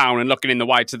sitting down and looking in the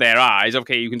whites of their eyes.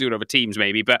 Okay, you can do it over Teams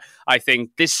maybe, but I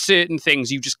think there's certain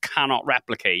things you just cannot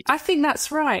replicate. I think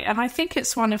that's right. And I think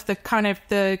it's one of the kind of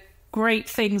the great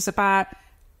things about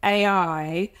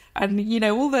AI and,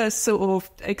 all the sort of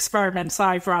experiments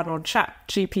I've run on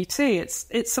ChatGPT.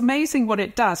 It's amazing what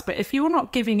it does. But if you're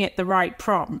not giving it the right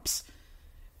prompts,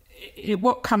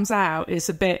 what comes out is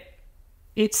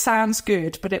it sounds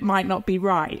good, but it might not be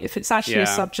right if it's actually a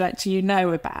subject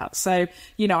about. So,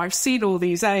 I've seen all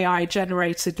these AI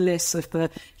generated lists of the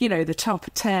top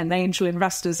 10 angel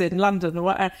investors in London or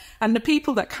whatever, and the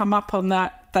people that come up on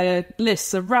their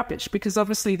lists are rubbish, because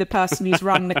obviously the person who's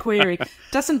run the query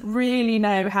doesn't really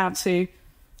know how to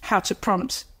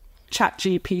prompt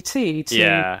ChatGPT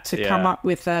to come up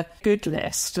with a good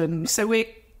list. And so we're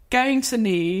going to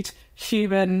need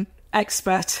human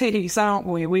expertise, aren't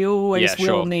we? We always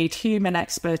will need human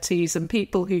expertise and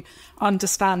people who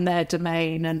understand their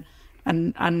domain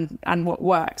and what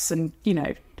works. And, you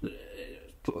know,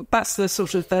 that's the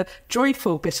sort of the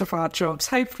joyful bit of our jobs.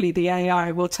 Hopefully the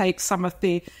AI will take some of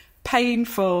the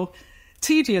painful,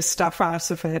 tedious stuff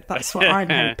out of it. That's what I'm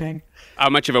hoping. How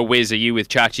much of a whiz are you with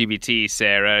ChatGPT,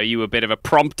 Sarah? Are you a bit of a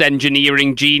prompt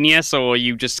engineering genius, or are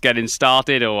you just getting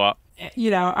started, or what?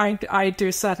 You know, I do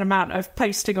a certain amount of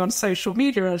posting on social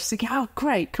media. I was thinking, oh,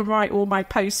 great, can write all my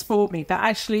posts for me. But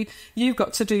actually, you've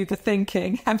got to do the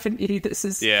thinking, haven't you? This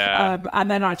is,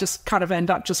 and then I just kind of end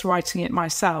up just writing it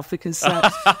myself because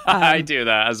I do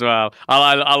that as well.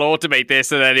 I'll automate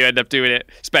this, and then you end up doing it,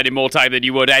 spending more time than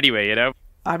you would anyway. You know.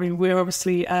 I mean, we're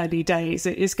obviously early days.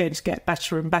 It is going to get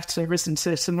better and better, isn't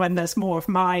it? And when there's more of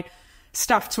my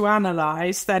stuff to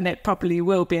analyse, then it probably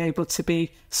will be able to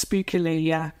be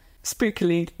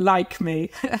spookily like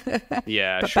me.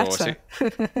 Yeah, sure. So,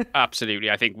 absolutely.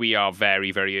 I think we are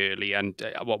very, very early. And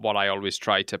what I always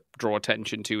try to draw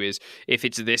attention to is if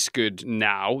it's this good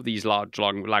now, these large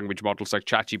language models like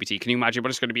ChatGPT, can you imagine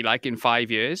what it's going to be like in 5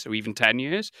 years or even 10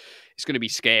 years? It's going to be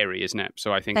scary, isn't it?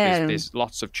 So I think there's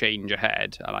lots of change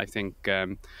ahead. And I think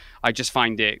I just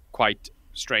find it quite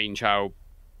strange how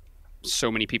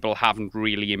so many people haven't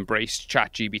really embraced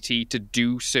ChatGPT to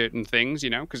do certain things,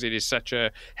 you know, because it is such a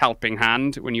helping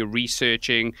hand when you're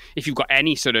researching. If you've got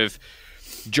any sort of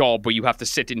job where you have to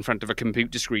sit in front of a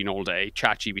computer screen all day,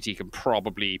 ChatGPT can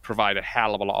probably provide a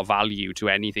hell of a lot of value to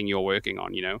anything you're working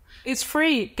on, you know. It's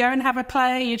free. Go and have a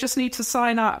play. You just need to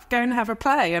sign up. Go and have a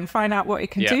play and find out what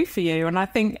it can do for you. And I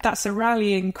think that's a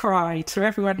rallying cry to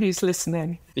everyone who's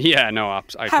listening. Yeah, no,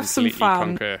 I have some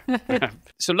fun. Concur.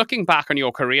 So looking back on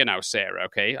your career now, Sarah,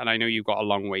 okay, and I know you've got a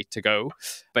long way to go,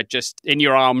 but just in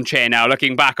your armchair now,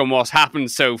 looking back on what's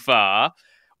happened so far,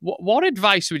 what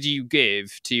advice would you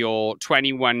give to your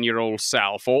 21-year-old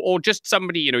self or just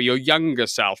somebody, you know, your younger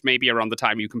self, maybe around the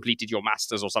time you completed your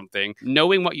master's or something,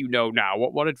 knowing what you know now,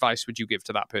 what advice would you give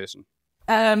to that person?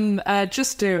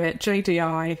 Just do it,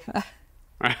 JDI.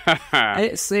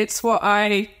 It's what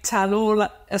I tell all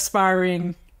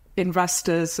aspiring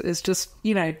investors is just,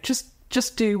 you know,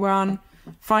 just do one,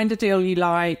 find a deal you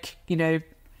like, you know,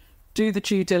 do the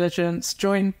due diligence,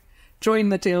 join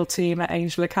the deal team at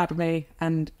Angel Academe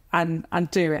and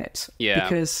do it. Yeah.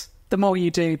 Because the more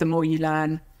you do, the more you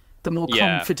learn, the more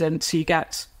confidence you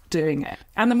get doing it,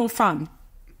 and the more fun.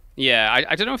 Yeah,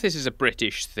 I don't know if this is a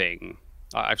British thing.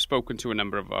 I've spoken to a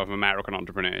number of American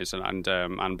entrepreneurs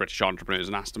and British entrepreneurs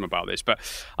and asked them about this, but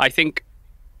I think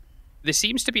there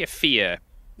seems to be a fear,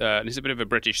 and it's a bit of a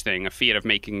British thing, a fear of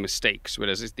making mistakes,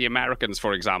 whereas the Americans,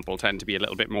 for example, tend to be a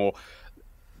little bit more...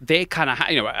 They kind of,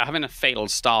 you know, having a failed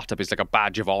startup is like a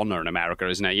badge of honor in America,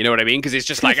 isn't it? You know what I mean? Because it's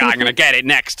just like, I'm going to get it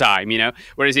next time, you know?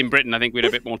 Whereas in Britain, I think we're a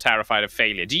bit more terrified of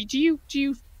failure. Do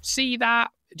you see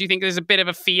that? Do you think there's a bit of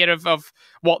a fear of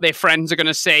what their friends are going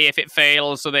to say if it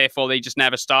fails, so therefore they just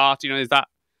never start? You know, is that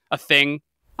a thing?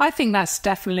 I think that's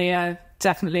definitely a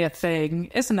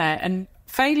thing, isn't it? And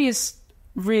failure's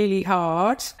really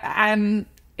hard. And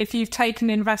if you've taken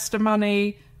investor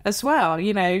money as well,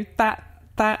 you know,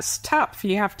 that's tough.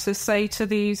 You have to say to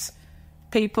these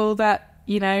people that,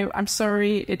 you know, I'm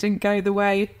sorry, it didn't go the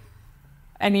way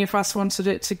any of us wanted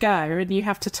it to go, and you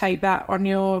have to take that on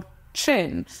your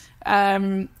chin.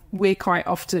 We're quite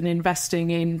often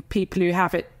investing in people who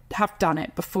have done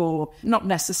it before, not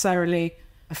necessarily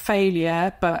a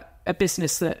failure, but a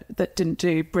business that didn't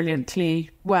do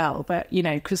brilliantly well. But, you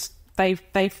know, because they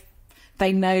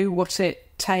know what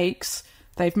it takes.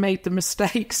 They've made the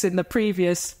mistakes in the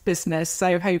previous business,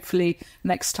 so hopefully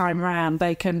next time around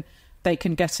they can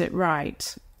get it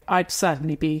right. I'd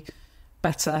certainly be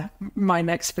better my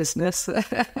next business.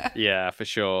 Yeah, for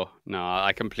sure. No,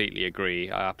 I completely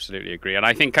agree. I absolutely agree. And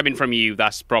I think coming from you,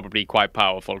 that's probably quite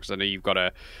powerful, because I know you've got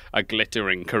a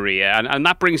glittering career. And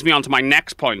that brings me on to my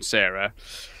next point, Sarah.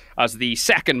 As the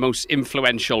second most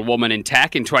influential woman in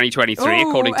tech in 2023,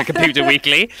 according to Computer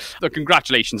Weekly. So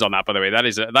congratulations on that, by the way. That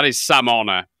is some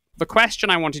honour. The question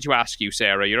I wanted to ask you,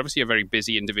 Sarah, you're obviously a very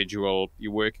busy individual.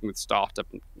 You're working with startup,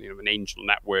 you know, an angel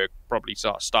network, probably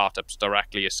startups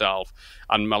directly yourself,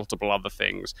 and multiple other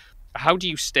things. How do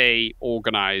you stay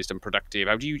organised and productive?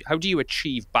 How do you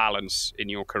achieve balance in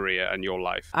your career and your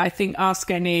life? I think ask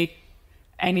any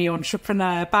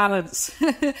entrepreneur. Balance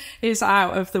is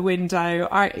out of the window.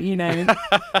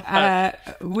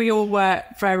 We all work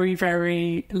very,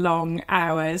 very long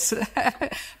hours,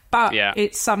 but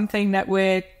it's something that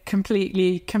we're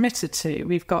completely committed to.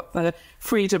 We've got the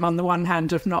freedom on the one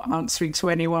hand of not answering to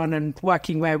anyone and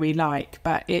working where we like,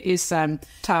 but it is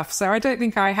tough. So I don't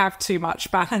think I have too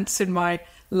much balance in my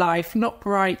life, not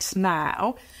right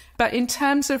now. But in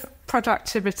terms of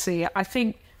productivity, I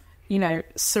think,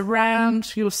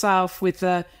 surround yourself with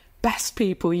the best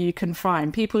people you can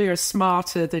find, people who are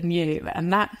smarter than you.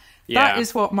 And that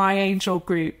is what my angel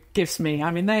group gives me.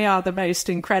 I mean, they are the most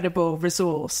incredible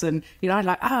resource. And, I'm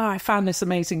like, I found this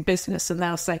amazing business. And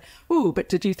they'll say, oh, but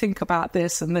did you think about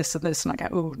this and this and this? And I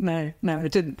go, oh, no, I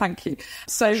didn't. Thank you.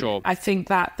 So sure. I think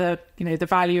that the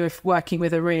value of working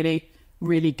with a really,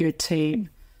 really good team,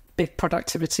 big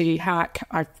productivity hack.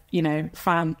 I've,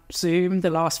 found Zoom the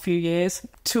last few years,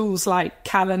 tools like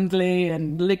Calendly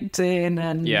and LinkedIn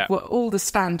and all the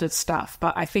standard stuff.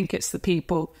 But I think it's the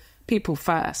people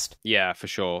first. Yeah, for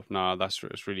sure. No, that's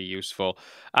really useful.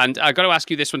 And I've got to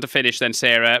ask you this one to finish then,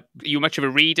 Sarah. Are you much of a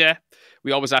reader?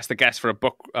 We always ask the guests for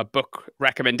a book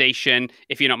recommendation.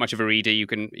 If you're not much of a reader, you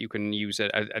can use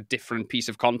a different piece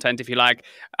of content if you like.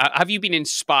 Have you been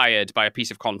inspired by a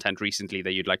piece of content recently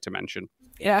that you'd like to mention?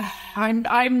 Yeah,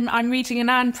 I'm reading an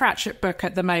Anne Pratchett book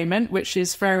at the moment, which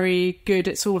is very good.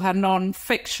 It's all her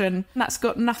non-fiction. That's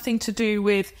got nothing to do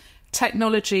with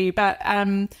technology, but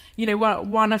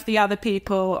one of the other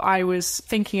people I was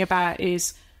thinking about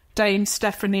is Dame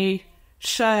Stephanie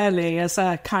Shirley, as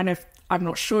a kind of, I'm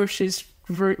not sure if she's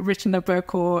written a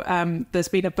book or there's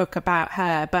been a book about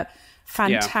her, but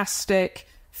fantastic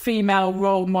female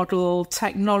role model,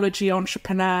 technology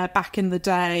entrepreneur back in the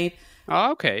day.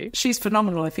 Oh, okay. She's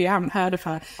phenomenal if you haven't heard of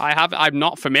her. I'm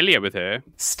not familiar with her.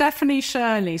 Stephanie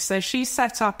Shirley. So she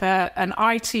set up an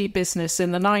IT business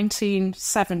in the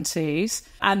 1970s.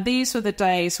 And these were the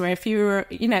days where if you were,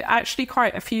 actually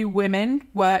quite a few women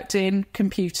worked in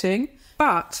computing,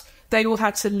 but they all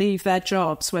had to leave their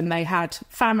jobs when they had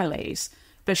families.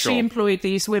 But She employed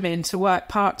these women to work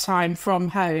part-time from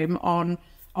home on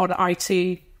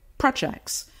IT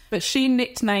projects. But she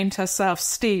nicknamed herself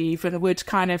Steve and would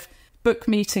kind of book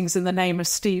meetings in the name of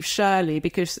Steve Shirley,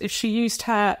 because if she used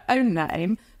her own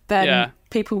name, then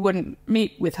people wouldn't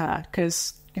meet with her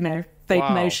because, they'd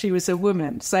know she was a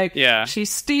woman. So she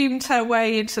steamed her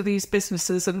way into these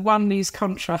businesses and won these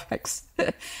contracts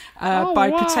by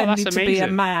pretending to be a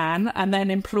man, and then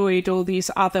employed all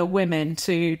these other women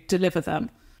to deliver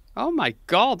them. Oh my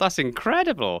God, that's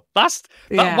incredible. Why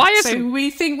So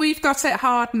we think we've got it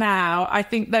hard now. I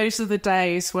think those are the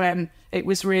days when it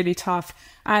was really tough.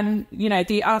 And,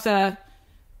 the other,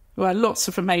 lots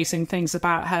of amazing things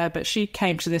about her, but she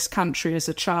came to this country as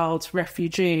a child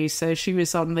refugee. So she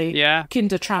was on the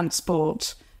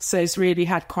Kindertransport. So has really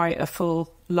had quite a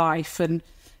full life and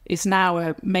is now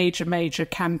a major, major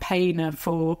campaigner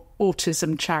for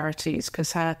autism charities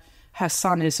because her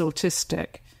son is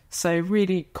autistic. So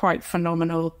really quite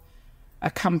phenomenal,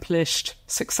 accomplished,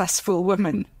 successful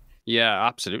woman. Yeah,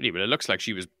 absolutely. But it looks like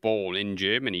she was born in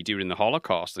Germany during the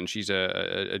Holocaust, and she's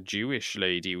a Jewish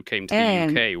lady who came to the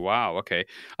UK. Wow, okay.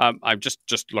 I'm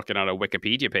just looking at her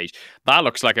Wikipedia page. That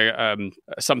looks like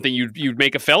something you'd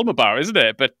make a film about, isn't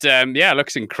it? But it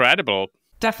looks incredible.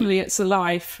 Definitely, it's a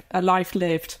life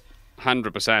lived.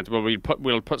 100%. Well,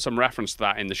 we'll put some reference to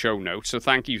that in the show notes. So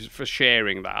thank you for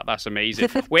sharing that. That's amazing.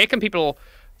 Where can people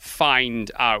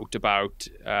find out about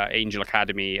Angel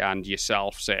Academe and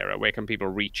yourself, Sarah? Where can people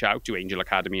reach out to Angel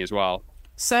Academe as well?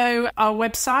 So our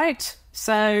website.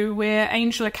 So we're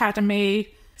Angel Academe,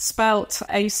 spelt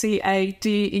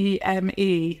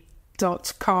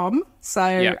ACADEME.com.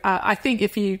 So I think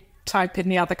if you type in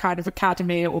the other kind of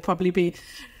academy, it will probably be,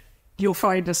 you'll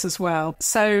find us as well.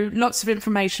 So lots of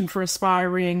information for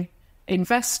aspiring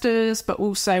investors, but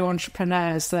also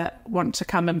entrepreneurs that want to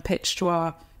come and pitch to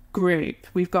our group.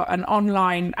 We've got an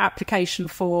online application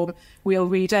form. We'll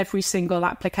read every single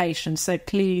application. So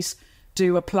please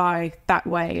do apply that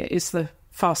way. It is the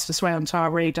fastest way onto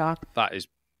our radar. That is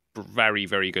very,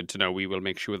 very good to know. We will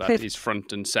make sure that is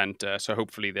front and center. So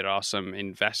hopefully there are some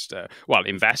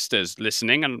investors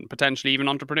listening and potentially even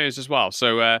entrepreneurs as well.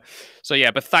 But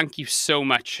thank you so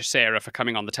much, Sarah, for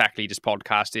coming on the Tech Leaders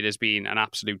podcast. It has been an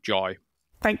absolute joy.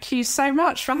 Thank you so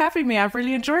much for having me. I've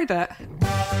really enjoyed it.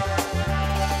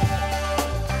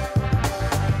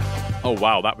 Oh,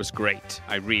 wow, that was great.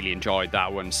 I really enjoyed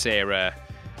that one. Sarah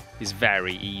is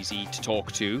very easy to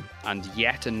talk to, and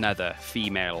yet another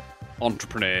female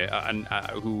entrepreneur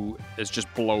who has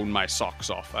just blown my socks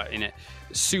off. In a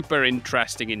super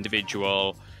interesting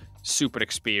individual, super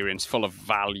experienced, full of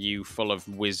value, full of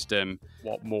wisdom.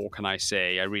 What more can I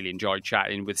say? I really enjoyed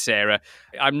chatting with Sarah.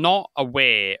 I'm not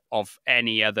aware of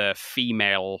any other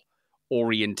female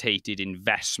orientated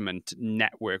investment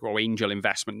network or angel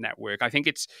investment network. I think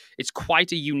it's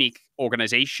quite a unique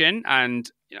organization,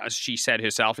 and as she said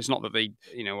herself, it's not that they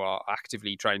are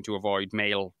actively trying to avoid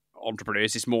male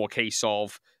entrepreneurs. It's more a case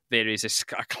of there is a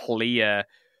clear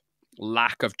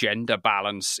lack of gender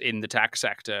balance in the tech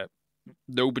sector.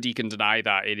 Nobody can deny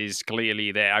that. It is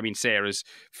clearly there. I mean, Sarah's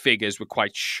figures were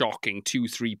quite shocking.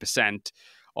 2-3%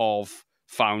 of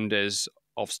founders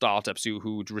of startups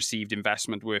who'd received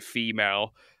investment were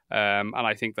female. And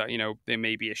I think that, there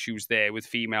may be issues there with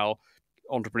female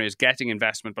entrepreneurs getting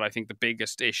investment, but I think the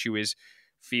biggest issue is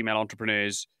female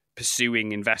entrepreneurs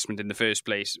pursuing investment in the first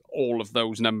place. All of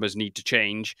those numbers need to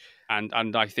change.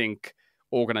 And I think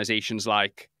organizations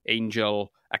like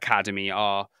Angel Academe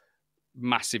are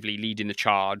massively leading the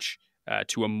charge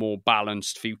to a more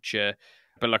balanced future.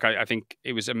 But look, I think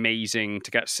it was amazing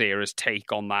to get Sarah's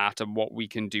take on that and what we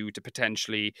can do to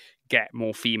potentially get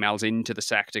more females into the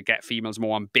sector, get females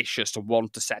more ambitious to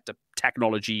want to set up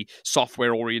technology,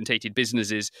 software-orientated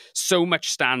businesses. So much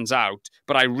stands out.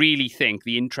 But I really think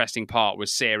the interesting part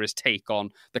was Sarah's take on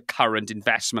the current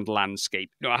investment landscape.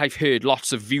 I've heard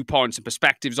lots of viewpoints and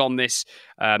perspectives on this.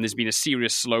 There's been a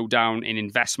serious slowdown in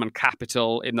investment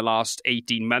capital in the last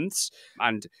 18 months.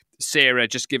 And Sarah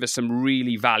just give us some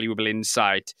really valuable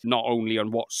insight, not only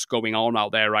on what's going on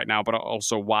out there right now, but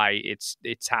also why it's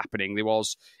happening. There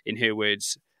was, in her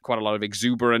words, quite a lot of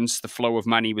exuberance. The flow of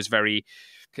money was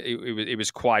it was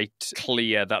quite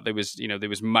clear that there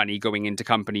was money going into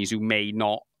companies who may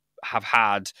not have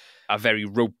had a very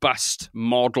robust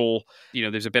model.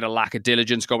 There's a bit of lack of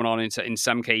diligence going on in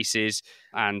some cases.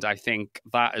 And I think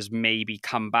that has maybe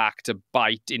come back to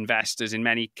bite investors in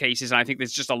many cases. And I think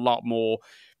there's just a lot more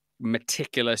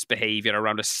meticulous behavior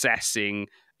around assessing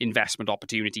investment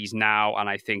opportunities now, and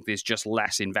I think there's just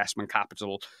less investment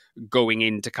capital going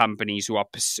into companies who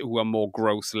are more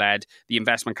growth led. The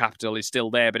investment capital is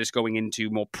still there, but it's going into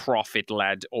more profit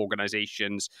led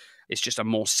organizations. It's just a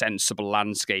more sensible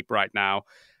landscape right now,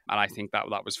 and I think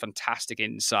that was fantastic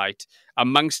insight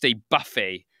amongst a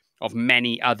buffet of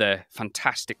many other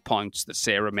fantastic points that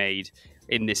Sarah made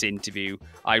in this interview.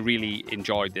 I really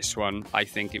enjoyed this one. I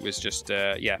think it was just,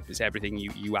 it's everything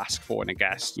you ask for in a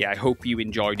guest. I hope you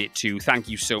enjoyed it too. Thank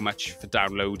you so much for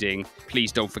downloading.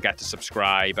 Please don't forget to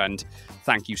subscribe, and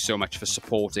thank you so much for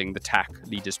supporting the Tech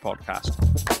Leaders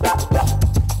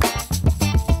Podcast.